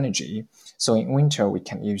heat energy. So in winter, we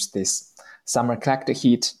can use this summer collected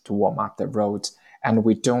heat to warm up the road, and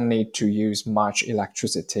we don't need to use much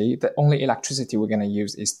electricity. The only electricity we're going to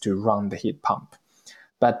use is to run the heat pump.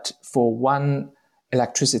 But for one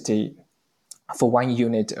unit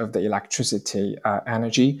of the electricity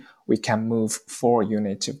energy, we can move 4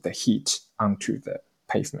 units of the heat onto the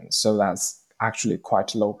pavement. So that's actually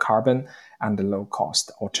quite low carbon and a low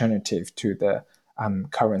cost alternative to the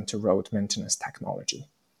current road maintenance technology.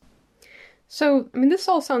 So, this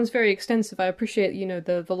all sounds very extensive. I appreciate,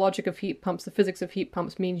 the logic of heat pumps, the physics of heat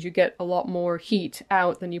pumps means you get a lot more heat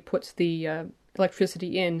out than you put the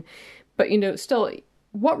electricity in. But, still,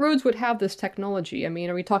 what roads would have this technology?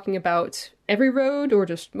 Are we talking about every road or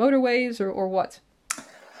just motorways or what?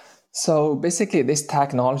 So basically, this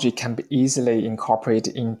technology can be easily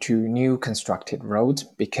incorporated into new constructed roads,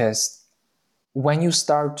 because when you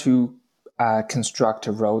start to construct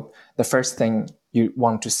a road, the first thing you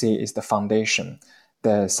want to see is the foundation,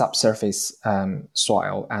 the subsurface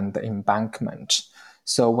soil, and the embankment.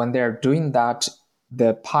 So when they're doing that,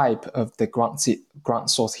 the pipe of the ground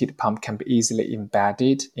source heat pump can be easily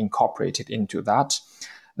incorporated into that,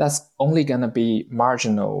 that's only going to be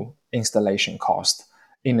marginal installation cost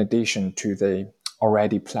in addition to the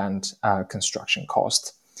already planned construction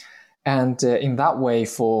cost. And in that way,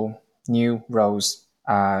 for new roads,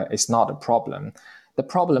 it's not a problem. The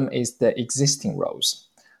problem is the existing roads.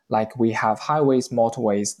 Like we have highways,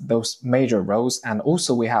 motorways, those major roads, and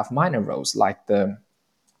also we have minor roads like the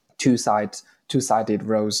two-sided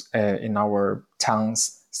roads in our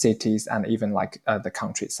towns, cities, and even like the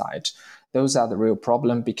countryside. Those are the real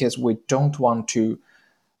problem because we don't want to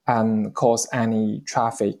cause any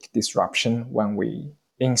traffic disruption when we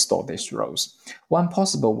install these roads. One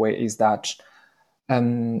possible way is that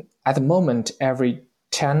at the moment, every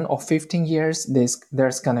 10 or 15 years,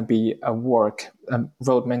 there's going to be a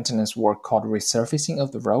road maintenance work called resurfacing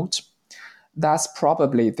of the road. That's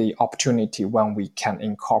probably the opportunity when we can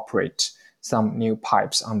incorporate some new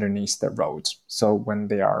pipes underneath the road. So when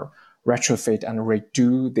they are retrofit and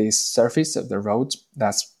redo the surface of the road,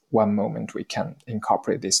 that's one moment we can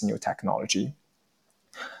incorporate this new technology.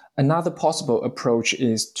 Another possible approach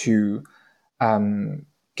is to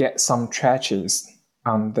get some trenches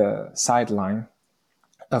on the sideline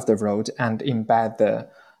of the road and embed the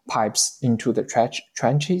pipes into the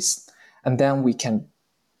trenches. And then we can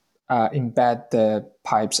embed the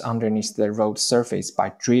pipes underneath the road surface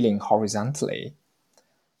by drilling horizontally.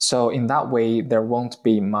 So in that way, there won't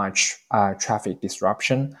be much traffic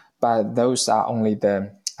disruption, but those are only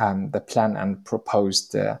the plan and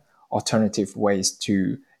proposed alternative ways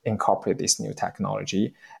to incorporate this new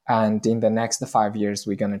technology. And in the next 5 years,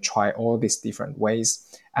 we're going to try all these different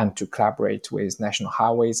ways and to collaborate with national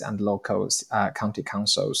highways and local county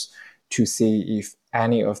councils to see if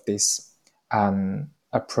any of these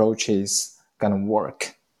approaches going to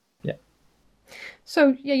work. Yeah.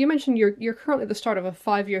 So, yeah, you mentioned you're currently at the start of a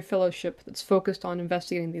 5-year fellowship that's focused on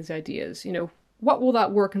investigating these ideas. What will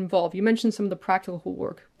that work involve? You mentioned some of the practical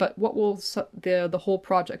work, but what will the whole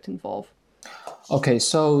project involve? Okay,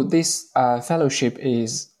 so this fellowship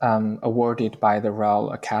is awarded by the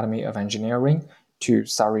Royal Academy of Engineering to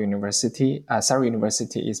Surrey University. Surrey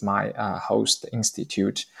University is my host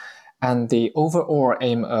institute. And the overall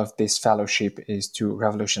aim of this fellowship is to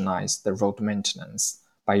revolutionize the road maintenance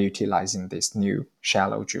by utilizing this new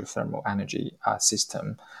shallow geothermal energy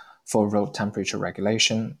system for road temperature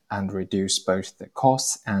regulation and reduce both the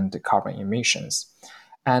costs and the carbon emissions.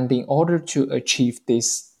 And in order to achieve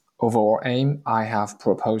this overall aim, I have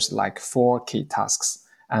proposed like 4 key tasks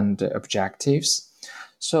and objectives.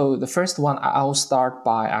 So the first one, I'll start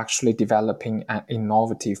by actually developing an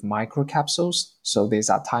innovative microcapsules. So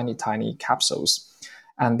these are tiny, tiny capsules.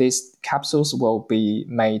 And these capsules will be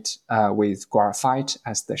made with graphite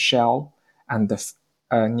as the shell and the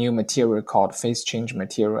new material called phase change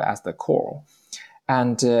material as the core.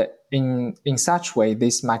 And in such way,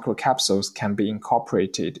 these microcapsules can be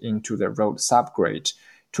incorporated into the road subgrade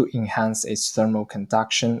to enhance its thermal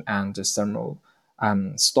conduction and thermal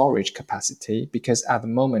storage capacity, because at the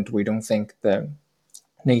moment we don't think the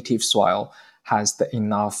native soil has the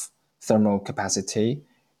enough thermal capacity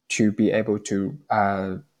to be able to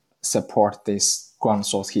support this ground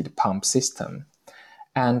source heat pump system.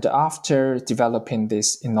 And after developing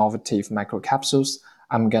these innovative microcapsules,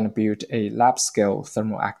 I'm going to build a lab-scale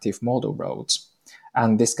thermoactive model road.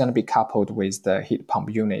 And this is going to be coupled with the heat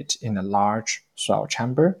pump unit in a large soil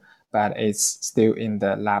chamber, but it's still in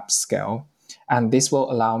the lab scale. And this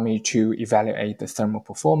will allow me to evaluate the thermal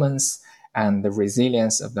performance and the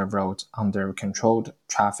resilience of the road under controlled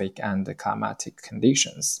traffic and climatic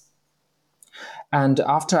conditions. And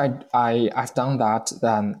after I've done that,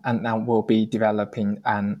 then we'll be developing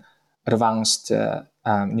an advanced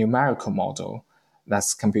numerical model,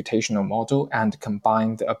 that's computational model, and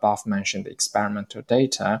combine the above-mentioned experimental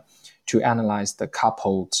data to analyze the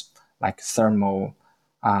coupled like thermal,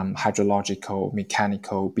 hydrological,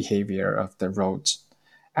 mechanical behavior of the road.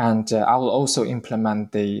 And I will also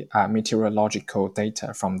implement the meteorological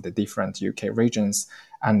data from the different UK regions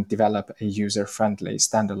and develop a user-friendly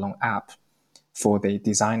standalone app for the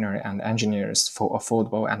designer and engineers for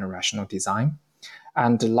affordable and rational design.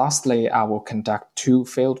 And lastly, I will conduct 2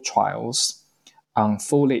 field trials on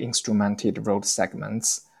fully instrumented road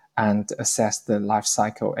segments and assess the life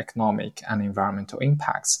cycle economic and environmental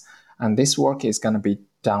impacts. And this work is going to be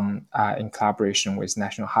done in collaboration with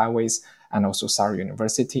National Highways and also Surrey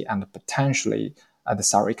University and potentially the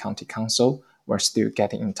Surrey County Council. We're still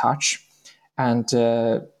getting in touch. And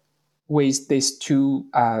with these 2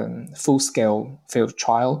 full-scale field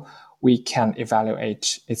trial, we can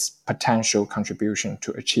evaluate its potential contribution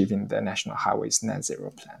to achieving the National Highways Net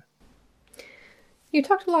Zero Plan. You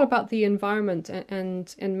talked a lot about the environment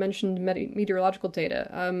and mentioned meteorological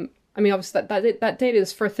data. Obviously that data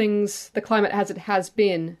is for things, the climate as it has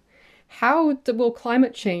been. How will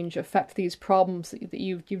climate change affect these problems that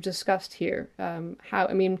you've discussed here?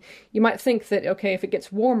 You might think that, okay, if it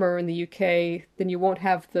gets warmer in the UK, then you won't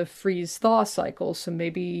have the freeze-thaw cycle, so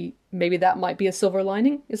maybe that might be a silver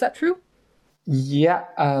lining. Is that true? Yeah,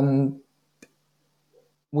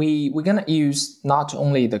 we're going to use not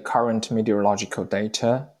only the current meteorological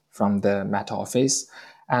data from the Met Office,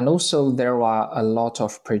 and also there are a lot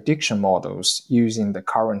of prediction models using the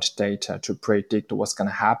current data to predict what's going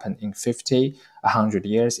to happen in 50, 100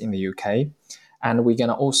 years in the UK. And we're going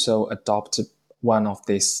to also adopt one of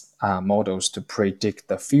these models to predict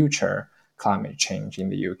the future climate change in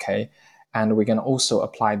the UK. And we're going to also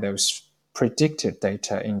apply those predicted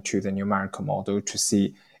data into the numerical model to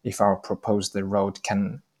see if our proposed road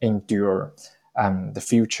can endure the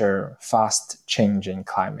future fast changing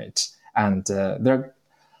climate. And there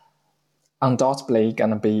undoubtedly going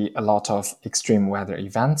to be a lot of extreme weather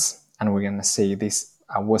events, and we're going to see this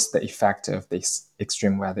what's the effect of these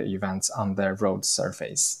extreme weather events on the road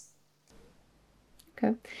surface.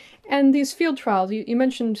 Okay. And these field trials, you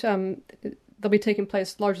mentioned they'll be taking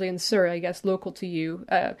place largely in Surrey, I guess, local to you.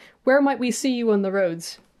 Where might we see you on the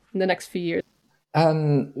roads in the next few years?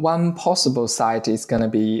 One possible site is going to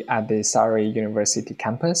be at the Surrey University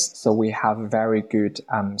campus. So we have a very good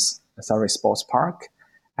Surrey Sports Park,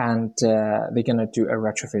 and they're going to do a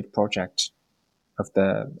retrofit project of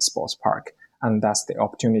the sports park. And that's the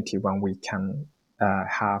opportunity when we can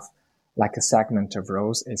have like a segment of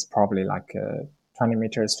roads. It's probably like 20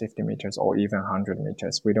 meters, 50 meters, or even 100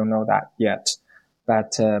 meters. We don't know that yet,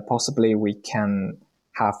 but possibly we can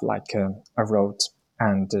have like a road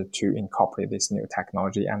and to incorporate this new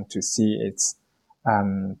technology and to see its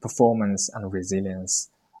performance and resilience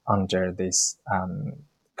under this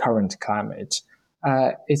current climate.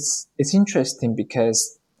 It's interesting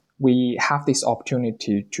because we have this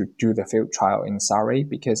opportunity to do the field trial in Surrey,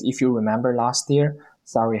 because if you remember last year,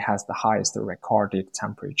 Surrey has the highest recorded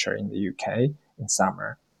temperature in the UK in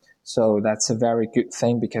summer. So that's a very good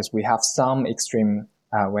thing because we have some extreme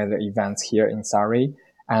weather events here in Surrey,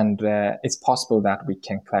 and it's possible that we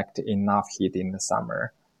can collect enough heat in the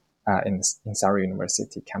summer in Surrey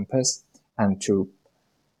University campus and to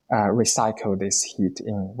recycle this heat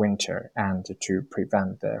in winter and to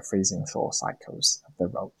prevent the freezing thaw cycles of the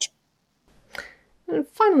road. And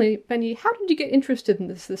finally, Benny, how did you get interested in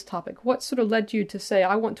this topic? What sort of led you to say,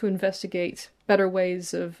 I want to investigate better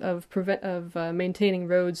ways of maintaining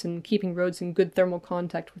roads and keeping roads in good thermal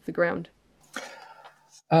contact with the ground?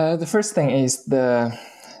 The first thing is the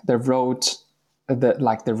road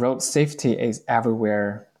safety is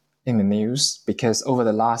everywhere in the news, because over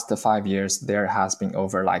the last 5 years, there has been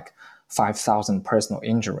over 5,000 personal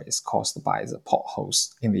injuries caused by the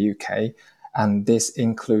potholes in the UK. And this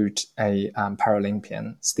includes a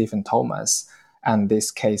Paralympian, Stephen Thomas. And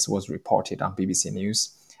this case was reported on BBC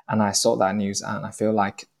News. And I saw that news and I feel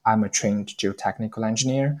like I'm a trained geotechnical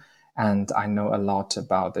engineer and I know a lot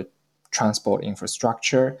about the transport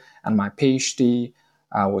infrastructure. And my PhD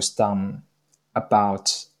was done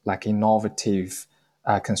about innovative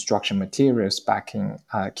construction materials back in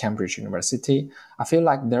Cambridge University. I feel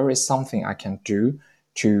like there is something I can do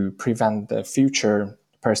to prevent the future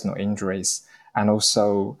personal injuries and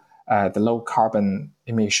also the low carbon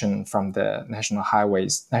emission from the national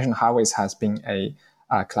highways. National Highways has been a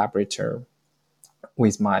collaborator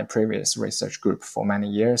with my previous research group for many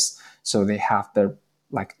years. So they have the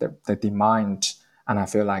demand, and I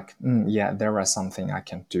feel like, there is something I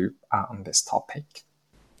can do on this topic.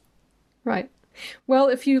 Right. Well,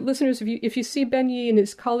 if you see Benyi and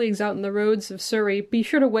his colleagues out in the roads of Surrey, be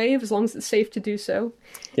sure to wave as long as it's safe to do so.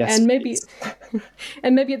 Yes, and maybe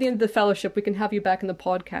at the end of the fellowship, we can have you back in the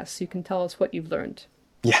podcast so you can tell us what you've learned.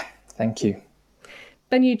 Yeah, thank you.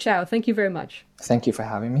 Benyi Chao, thank you very much. Thank you for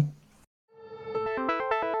having me.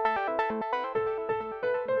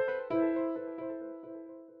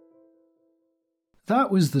 That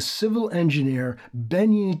was the civil engineer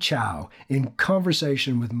Benyi Chao in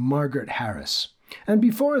conversation with Margaret Harris. And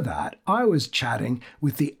before that, I was chatting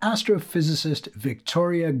with the astrophysicist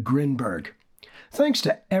Victoria Grinberg. Thanks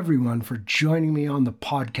to everyone for joining me on the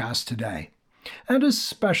podcast today. And a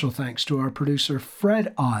special thanks to our producer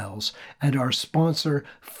Fred Isles and our sponsor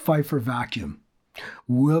Pfeiffer Vacuum.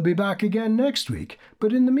 We'll be back again next week,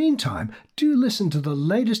 but in the meantime, do listen to the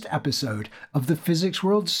latest episode of the Physics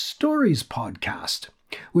World Stories podcast,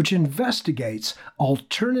 which investigates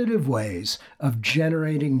alternative ways of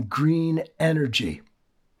generating green energy.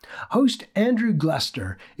 Host Andrew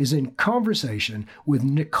Glester is in conversation with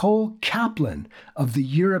Nicole Kaplan of the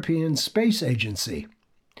European Space Agency.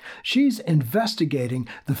 She's investigating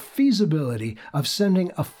the feasibility of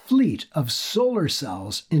sending a fleet of solar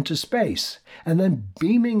cells into space and then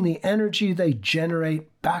beaming the energy they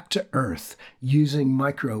generate back to Earth using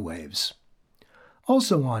microwaves.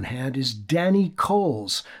 Also on hand is Danny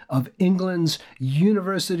Coles of England's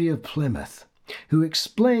University of Plymouth, who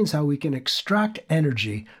explains how we can extract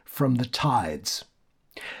energy from the tides.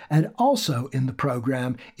 And also in the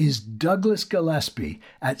program is Douglas Gillespie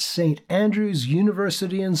at St. Andrews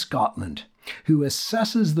University in Scotland, who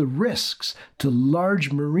assesses the risks to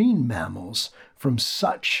large marine mammals from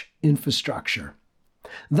such infrastructure.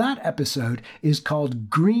 That episode is called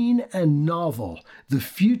Green and Novel, The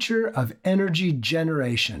Future of Energy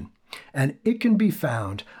Generation, and it can be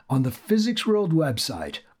found on the Physics World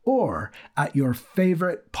website or at your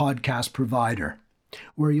favorite podcast provider,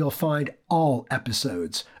 where you'll find all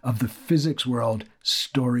episodes of the Physics World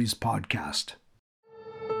Stories podcast.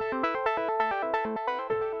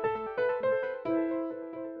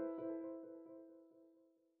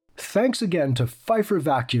 Thanks again to Pfeiffer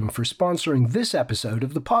Vacuum for sponsoring this episode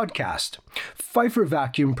of the podcast. Pfeiffer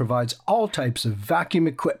Vacuum provides all types of vacuum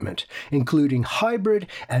equipment, including hybrid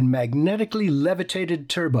and magnetically levitated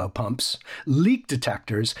turbo pumps, leak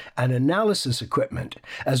detectors, and analysis equipment,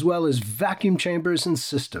 as well as vacuum chambers and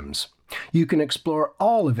systems. You can explore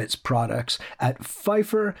all of its products at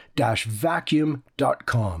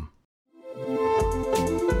pfeiffer-vacuum.com.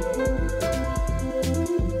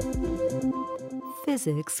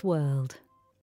 Physics World.